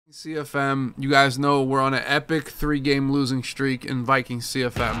CFM, you guys know we're on an epic 3-game losing streak in Vikings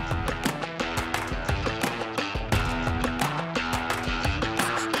CFM.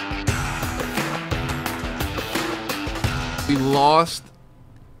 We lost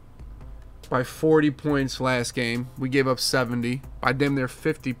by 40 points last game. We gave up 70 by damn near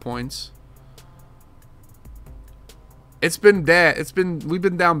 50 points. It's been bad. We've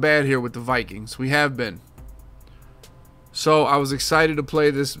been down bad here with the Vikings. We have been. So I was excited to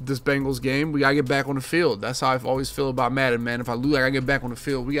play this Bengals game. We gotta get back on the field. That's how I always feel about Madden, man. If I lose, I gotta get back on the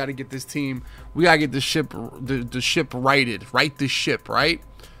field. We gotta get this team. We gotta get the ship righted. Right the ship, right?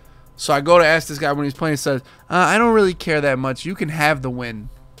 So I go to ask this guy when he's playing. He says, "I don't really care that much. You can have the win."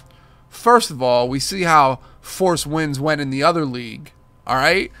 First of all, we see how forced wins went in the other league. All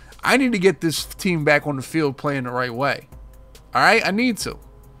right, I need to get this team back on the field playing the right way. All right, I need to.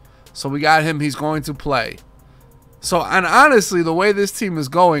 So we got him. He's going to play. So, and honestly, the way this team is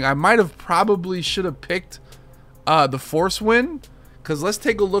going, I might have probably should have picked the force win. Because let's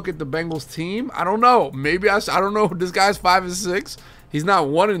take a look at the Bengals team. I don't know. Maybe I don't know. This guy's 5-6. He's not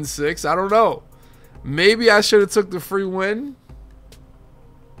 1-6. I don't know. Maybe I should have took the free win.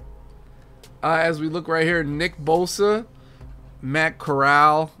 As we look right here, Nick Bosa, Matt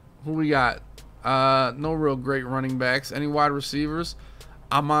Corral. Who we got? No real great running backs. Any wide receivers?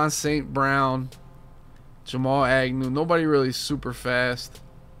 Amon St. Brown. Jamal Agnew. Nobody really super fast.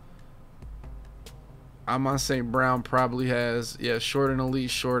 Amon St. Brown probably has, yeah, short and elite,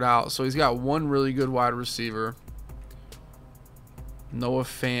 short out. So he's got one really good wide receiver. Noah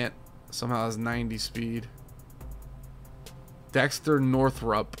Fant somehow has 90 speed. Dexter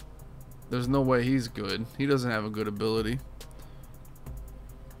Northrup. There's no way he's good. He doesn't have a good ability.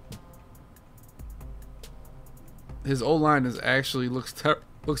 His O-line is actually looks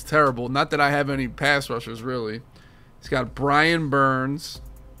terrible. Not that I have any pass rushers, really. He's got Brian Burns,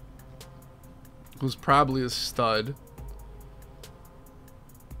 who's probably a stud.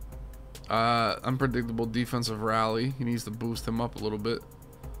 Unpredictable defensive rally. He needs to boost him up a little bit.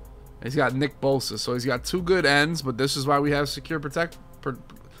 He's got Nick Bosa, so he's got two good ends, but this is why we have secure protectors.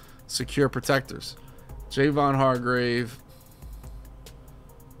 Javon Hargrave.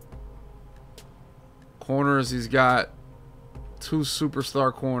 Corners, he's got two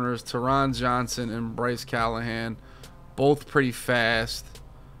superstar corners, Teron Johnson and Bryce Callahan, both pretty fast.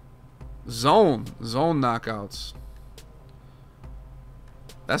 Zone knockouts.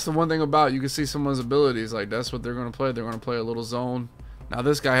 That's the one thing about, you can see someone's abilities, like that's what they're going to play. They're going to play a little zone. Now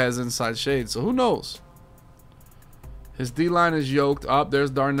this guy has inside shade, so who knows? His D-line is yoked up. There's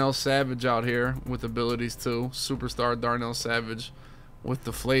Darnell Savage out here with abilities too. Superstar Darnell Savage with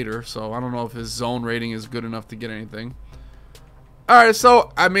deflator, so I don't know if his zone rating is good enough to get anything. Alright,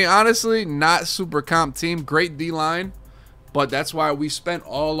 so, I mean, honestly, not super comp team. Great D-line, but that's why we spent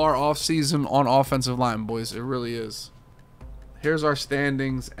all our offseason on offensive line, boys. It really is. Here's our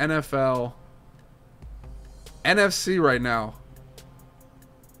standings. NFL. NFC right now.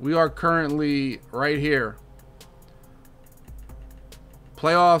 We are currently right here.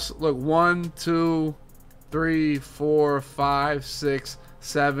 Playoffs, look, 1, 2, 3, 4, 5, 6,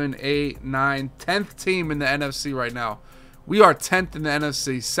 7, 8, 9, 10th team in the NFC right now. We are 10th in the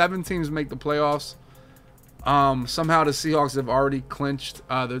NFC. 7 teams make the playoffs. Somehow the Seahawks have already clinched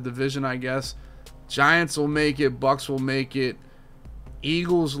their division, I guess. Giants will make it. Bucks will make it.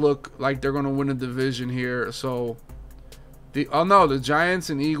 Eagles look like they're going to win a division here. So, the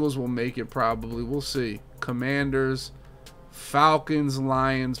Giants and Eagles will make it probably. We'll see. Commanders, Falcons,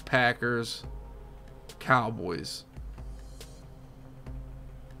 Lions, Packers, Cowboys.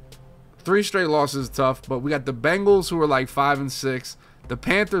 3 straight losses is tough, but we got the Bengals who are like 5-6. The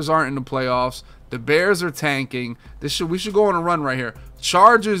Panthers aren't in the playoffs. The Bears are tanking. We should go on a run right here.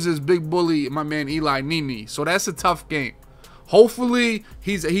 Chargers is big bully, my man Eli Nini. So that's a tough game. Hopefully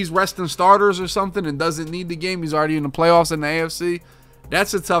he's resting starters or something and doesn't need the game. He's already in the playoffs in the AFC.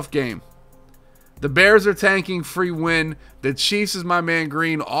 That's a tough game. The Bears are tanking, free win. The Chiefs is my man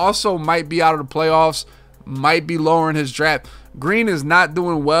Green. Also might be out of the playoffs. Might be lowering his draft. Green is not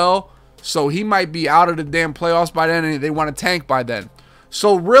doing well. So he might be out of the damn playoffs by then, and they want to tank by then.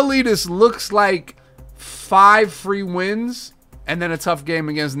 So really, this looks like 5 free wins and then a tough game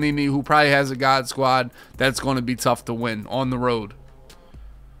against Nini, who probably has a God squad that's going to be tough to win on the road.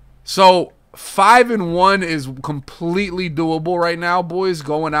 So 5-1 is completely doable right now, boys,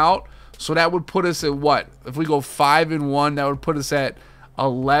 going out. So that would put us at what? If we go 5-1, that would put us at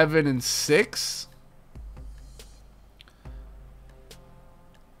 11-6.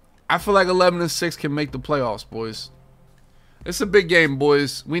 I feel like 11-6 can make the playoffs, boys. It's a big game,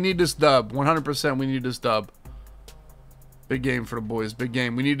 boys. We need this dub. 100% we need this dub. Big game for the boys. Big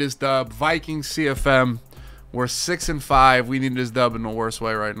game. We need this dub. Vikings, CFM. We're 6-5. We need this dub in the worst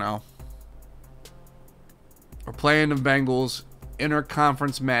way right now. We're playing the Bengals.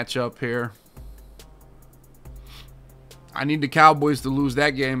 Interconference matchup here. I need the Cowboys to lose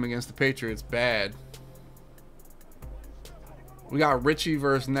that game against the Patriots bad. We got Richie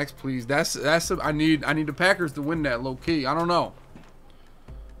versus next, please. I need the Packers to win that low key. I don't know.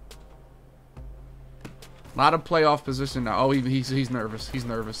 A lot of playoff position now. Oh, he's nervous. He's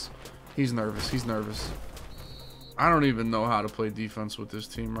nervous. He's nervous. He's nervous. I don't even know how to play defense with this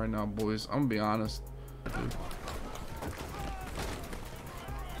team right now, boys. I'm gonna be honest. Dude.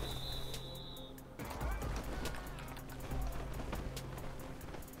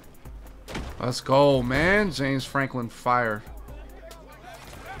 Let's go, man. James Franklin fired.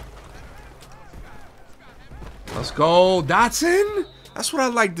 Let's go, Dotson. That's what I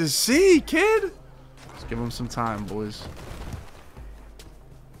like to see, kid. Let's give him some time, boys.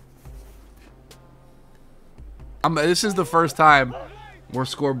 This is the first time we're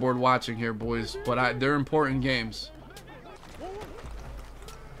scoreboard watching here, boys. But they're important games.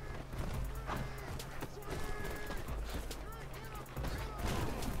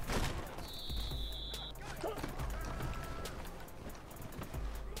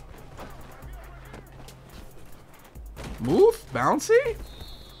 Move, bouncy.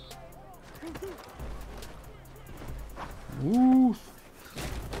 Move.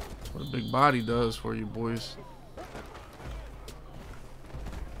 That's what a big body does for you, boys.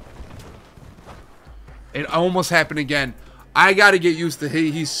 It almost happened again. I got to get used to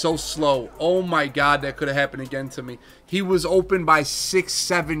he's so slow. Oh my God, that could have happened again to me. He was open by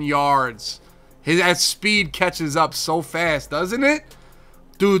 6-7 yards. That speed catches up so fast, doesn't it?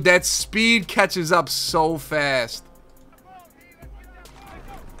 Dude, that speed catches up so fast.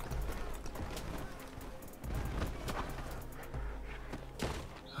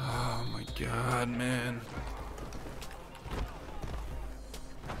 Oh my God, man.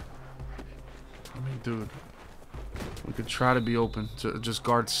 I mean, dude, we could try to be open to just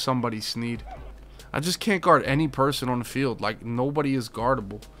guard somebody Sneed. I just can't guard any person on the field. Like, nobody is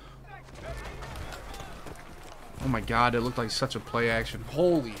guardable. Oh my God, it looked like such a play action.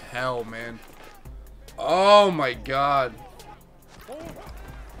 Holy hell, man. Oh my God.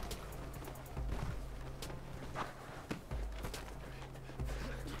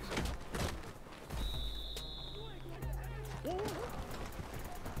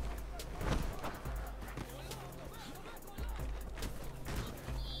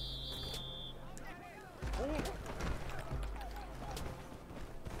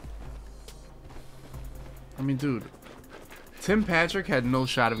 I mean, dude, Tim Patrick had no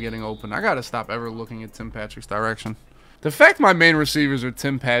shot of getting open. I gotta stop ever looking at Tim Patrick's direction. The fact my main receivers are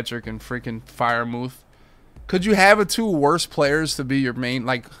Tim Patrick and freaking Firemuth. Could you have two worse players to be your main?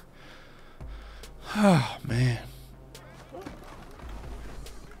 Like, oh man.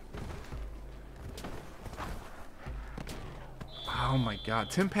 Oh my God,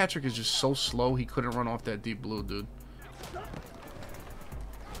 Tim Patrick is just so slow. He couldn't run off that deep blue, dude.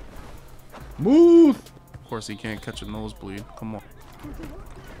 Move. Of course, he can't catch a nosebleed. Come on.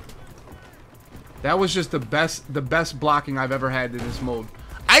 That was just the best blocking I've ever had in this mode.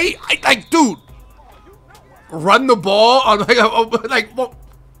 I like, dude, run the ball on like,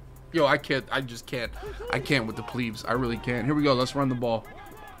 yo, I can't. I just can't. I can't with the plebes. I really can't. Here we go. Let's run the ball.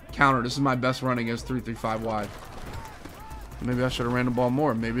 Counter. This is my best run against 3-3-5 wide. Maybe I should have ran the ball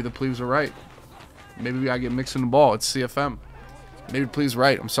more. Maybe the plebes are right. Maybe we gotta get mixing the ball. It's CFM. Maybe please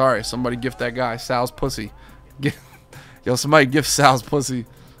right. I'm sorry. Somebody gift that guy Sal's pussy. Yo, somebody gift Sal's pussy.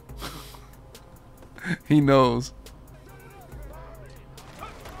 He knows.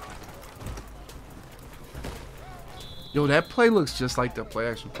 Yo, that play looks just like the play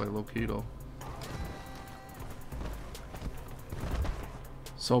action play, low key though.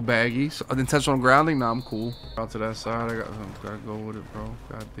 So baggy. So, intentional grounding? Nah, I'm cool. Out to that side. I gotta go with it, bro.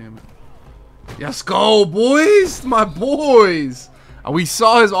 God damn it. Let's go, boys. My boys. We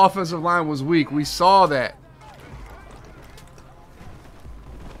saw his offensive line was weak. We saw that.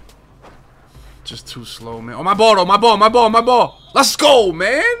 Just too slow, man. Oh, my ball, though. My ball, my ball, my ball. Let's go,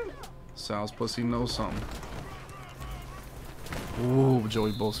 man. Sal's pussy knows something. Ooh,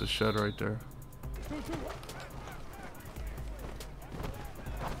 Joey Bosa's shed right there.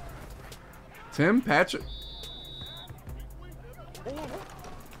 Tim Patrick.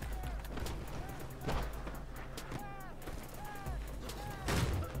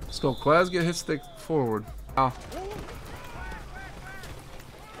 Let's go, Quaz. Get hit stick forward. Ow.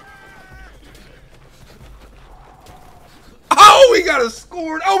 Oh, we got a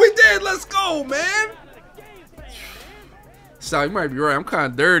scored. Oh, we did. Let's go, man. Sal, you might be right. I'm kind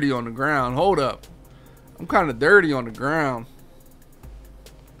of dirty on the ground. Hold up. I'm kind of dirty on the ground.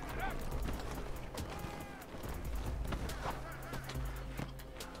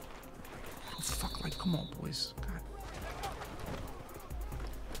 Oh, fuck, like, come on, boys. God.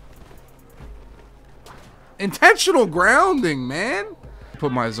 Intentional grounding, man.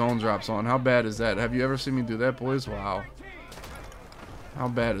 Put my zone drops on. How bad is that? Have you ever seen me do that, boys? Wow. How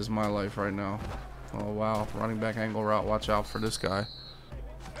bad is my life right now? Oh, wow. Running back angle route. Watch out for this guy.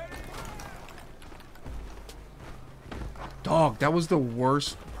 Dog, that was the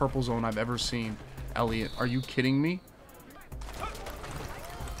worst purple zone I've ever seen. Elliot, are you kidding me?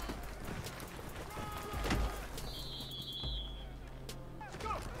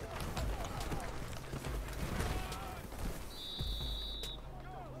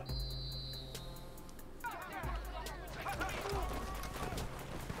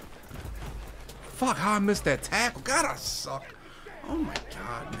 Fuck, how I missed that tackle. God, I suck. Oh my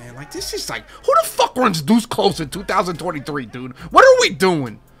god, man. Like, this is like, who the fuck runs deuce close in 2023, dude? What are we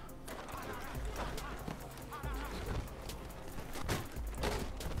doing?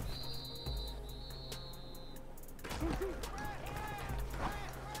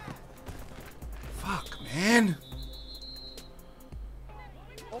 Fuck, man.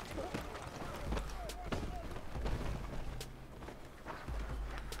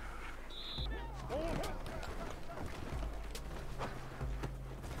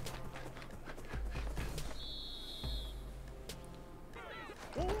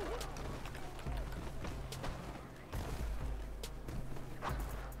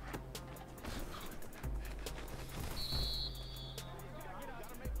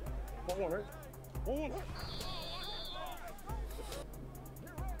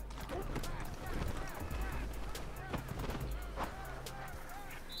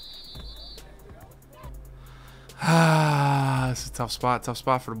 It's a tough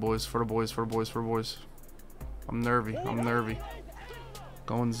spot for the boys, for the boys. I'm nervy.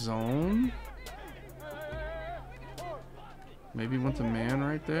 Going zone. Maybe went to man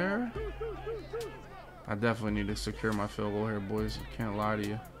right there. I definitely need to secure my field goal here, boys. I can't lie to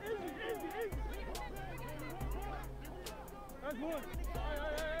you.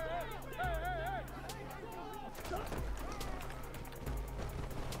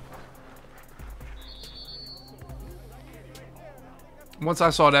 Once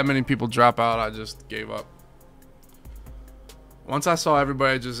I saw that many people drop out, I just gave up. Once I saw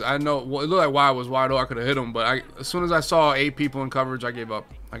everybody just, I know, well, it looked like Wyatt was wide open. I could have hit him, but as soon as I saw 8 people in coverage, I gave up.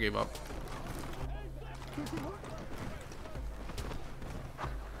 I gave up.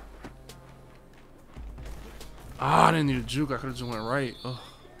 Ah, I didn't need a juke. I could have just went right. Ugh.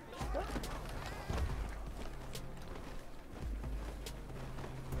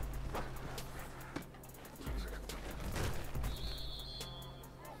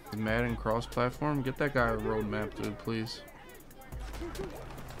 Madden cross-platform. Get that guy a roadmap, dude, please.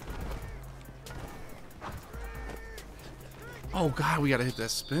 Oh, God, we got to hit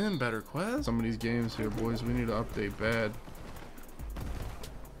that spin better, Quest. Some of these games here, boys, we need to update bad.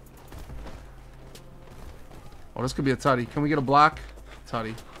 Oh, this could be a tutty. Can we get a block?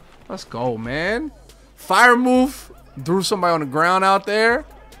 Tutty. Let's go, man. Fire move. Threw somebody on the ground out there.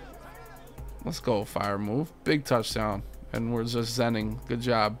 Let's go, fire move. Big touchdown. And we're just zenning. Good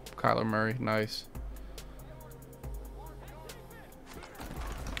job, Kyler Murray. Nice.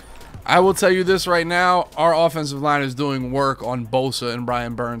 I will tell you this right now. Our offensive line is doing work on Bosa and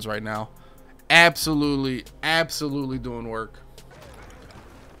Brian Burns right now. Absolutely, absolutely doing work.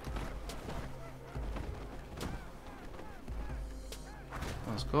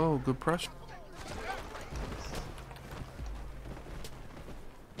 Let's go. Good pressure.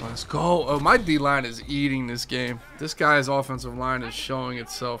 Let's go. Oh, my D-line is eating this game. This guy's offensive line is showing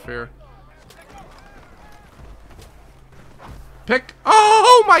itself here. Pick.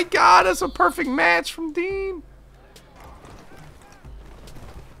 Oh, my God. That's a perfect match from Dean.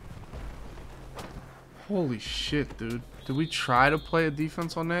 Holy shit, dude. Did we try to play a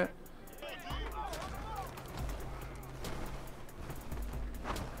defense on that?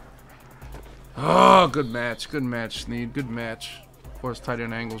 Oh, good match. Good match, Sneed. Good match. Of course, tight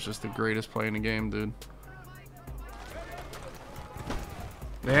end angle's just the greatest play in the game, dude.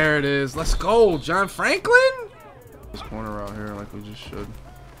 There it is. Let's go, John Franklin. This corner out here like we just should.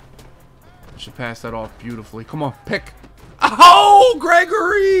 We should pass that off beautifully. Come on, pick. Oh,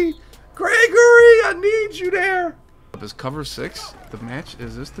 Gregory. Gregory, I need you there. Is cover 6 the match?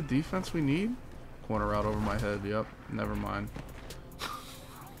 Is this the defense we need? Corner out over my head. Yep. Never mind.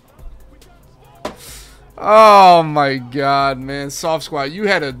 Oh my God, man! Soft squat. You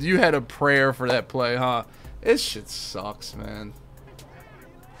had a prayer for that play, huh? This shit sucks, man.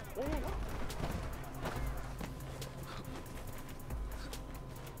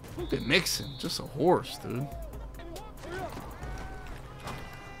 Look at Mixon, just a horse, dude.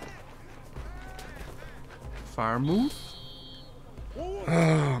 Fire move.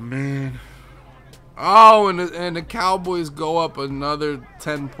 Oh man. Oh, and the Cowboys go up another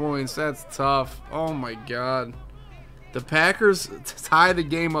 10 points. That's tough. Oh my God. The Packers tie the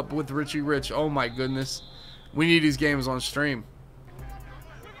game up with Richie Rich. Oh my goodness. We need these games on stream.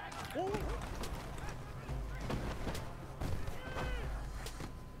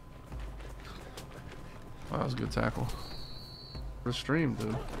 Wow, that was a good tackle. The stream,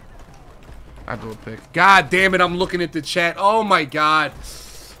 dude. I do a pick. God damn it, I'm looking at the chat. Oh my God.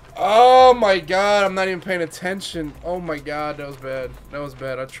 Oh my God, I'm not even paying attention. Oh my God, that was bad. That was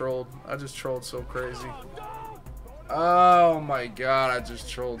bad. I trolled. I just trolled so crazy. Oh my God, I just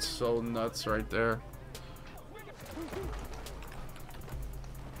trolled so nuts right there.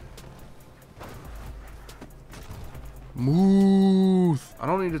 Move. I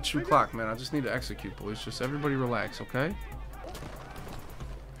don't need a chew clock, man. I just need to execute, boys. Just everybody relax, okay?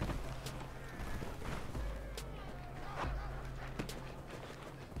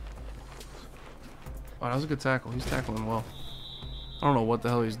 Oh, that was a good tackle. He's tackling well. I don't know what the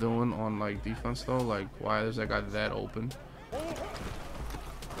hell he's doing on like defense though. Like, why is that guy that open?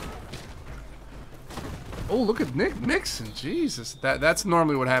 Oh, look at Nick Mixon. Jesus, that's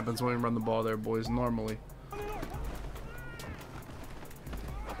normally what happens when we run the ball there, boys. Normally.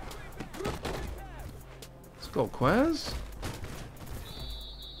 Let's go, Quez.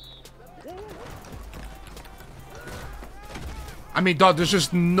 I mean, dog, there's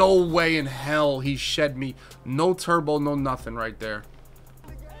just no way in hell he shed me. No turbo, no nothing right there.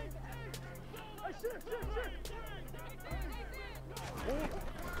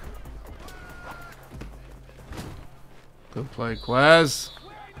 Good play, Quez.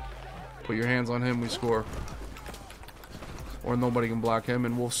 Put your hands on him, we score. Or nobody can block him,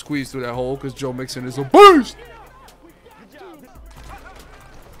 and we'll squeeze through that hole because Joe Mixon is a beast.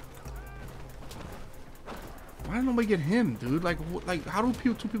 Why did nobody get him, dude? Like how do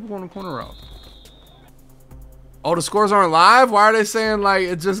two people go in the corner route? Oh, the scores aren't live? Why are they saying, like,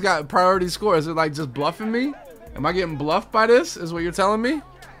 it just got priority score? Is it, like, just bluffing me? Am I getting bluffed by this, is what you're telling me?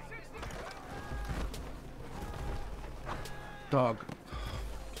 Dog.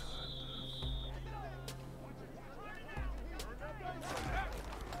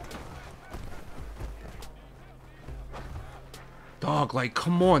 Dog, like,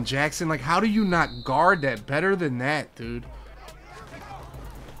 come on, Jackson. Like, how do you not guard that better than that, dude?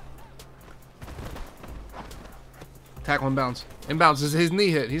 Tackle inbounds. Inbounds. His knee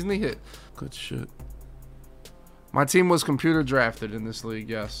hit. His knee hit. Good shit. My team was computer drafted in this league,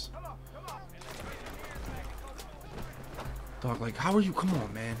 yes. Dog, like, how are you? Come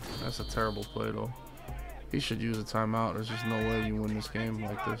on, man. That's a terrible play, though. He should use a timeout. There's just no way you win this game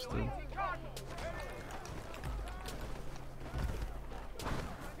like this, dude.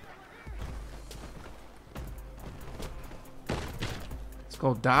 Let's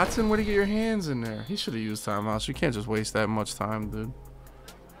go, Dotson. Where do you get your hands in there? He should have used timeouts. You can't just waste that much time, dude.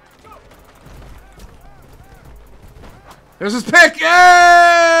 There's his pick.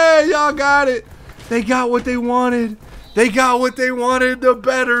 Hey! Y'all got it. They got what they wanted. They got what they wanted. The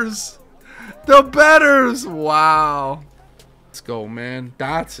betters. The betters. Wow. Let's go, man.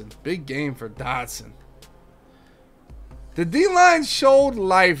 Dotson. Big game for Dotson. The D-line showed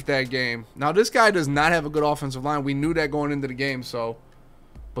life that game. Now, this guy does not have a good offensive line. We knew that going into the game, so.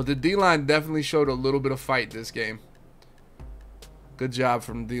 But the D-line definitely showed a little bit of fight this game. Good job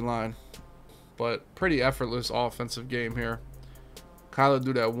from the D-line. But pretty effortless offensive game here. Kyler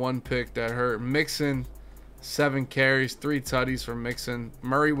do that one pick that hurt. Mixon, 7 carries, 3 tutties for Mixon.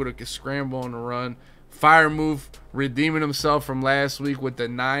 Murray with a scramble on the run. Fire move, redeeming himself from last week with the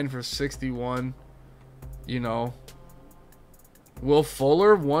 9 for 61. You know. Will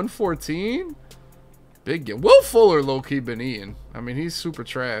Fuller, 114. Big game. Will Fuller low-key been eating. I mean, he's super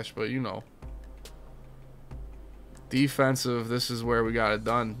trash, but you know. Defensive, this is where we got it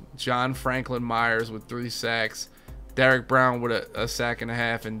done. John Franklin Myers with 3 sacks. Derek Brown with a sack and a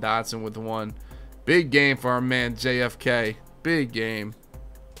half, and Dotson with 1. Big game for our man JFK. Big game.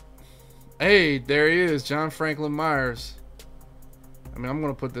 Hey, there he is, John Franklin Myers. I mean, I'm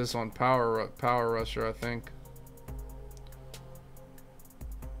going to put this on Power Rusher, I think.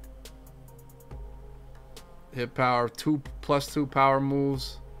 Hit power, +2 power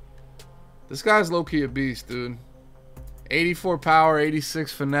moves. This guy's low-key a beast, dude. 84 power,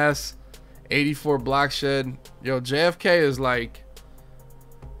 86 finesse, 84 block shed. Yo, JFK is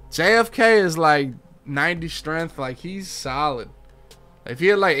like 90 strength. Like, he's solid. If he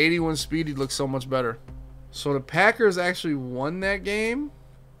had like 81 speed, he'd look so much better. So the Packers actually won that game.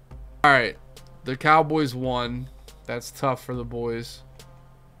 All right, the Cowboys won. That's tough for the boys.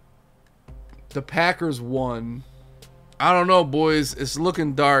 The Packers won. I don't know, boys. It's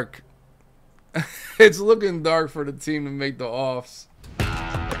looking dark. It's looking dark for the team to make the offs.